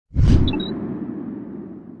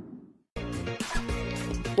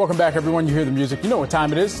Welcome back, everyone. You hear the music. You know what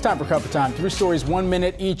time it is. It's time for Cover Time. 3 stories, 1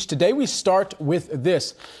 minute each. Today we start with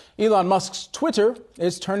this. Elon Musk's Twitter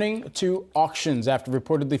is turning to auctions after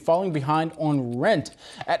reportedly falling behind on rent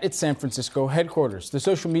at its San Francisco headquarters. The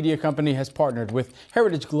social media company has partnered with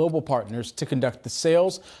Heritage Global Partners to conduct the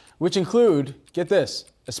sales, which include, get this,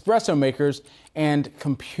 espresso makers and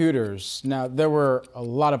computers. Now, there were a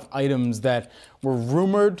lot of items that were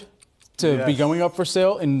rumored to be going up for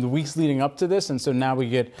sale in the weeks leading up to this, and so now we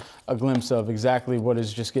get a glimpse of exactly what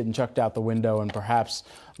is just getting chucked out the window and perhaps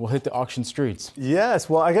will hit the auction streets. Yes,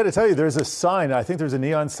 well, I got to tell you, there's a sign. I think there's a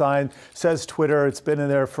neon sign, says Twitter. It's been in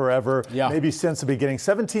there forever, maybe since the beginning.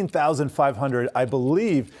 $17,500, I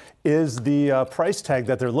believe, is the price tag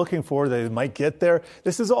that they're looking for. They might get there.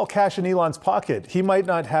 This is all cash in Elon's pocket. He might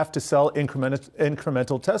not have to sell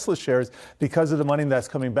incremental Tesla shares because of the money that's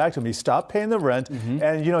coming back to him. He stopped paying the rent,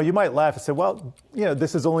 and you might laugh and say, well,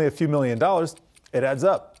 this is only a few $1 million. It adds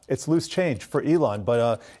up. It's loose change for Elon,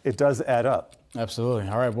 but it does add up. Absolutely.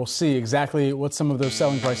 All right, we'll see exactly what some of those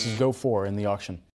selling prices go for in the auction.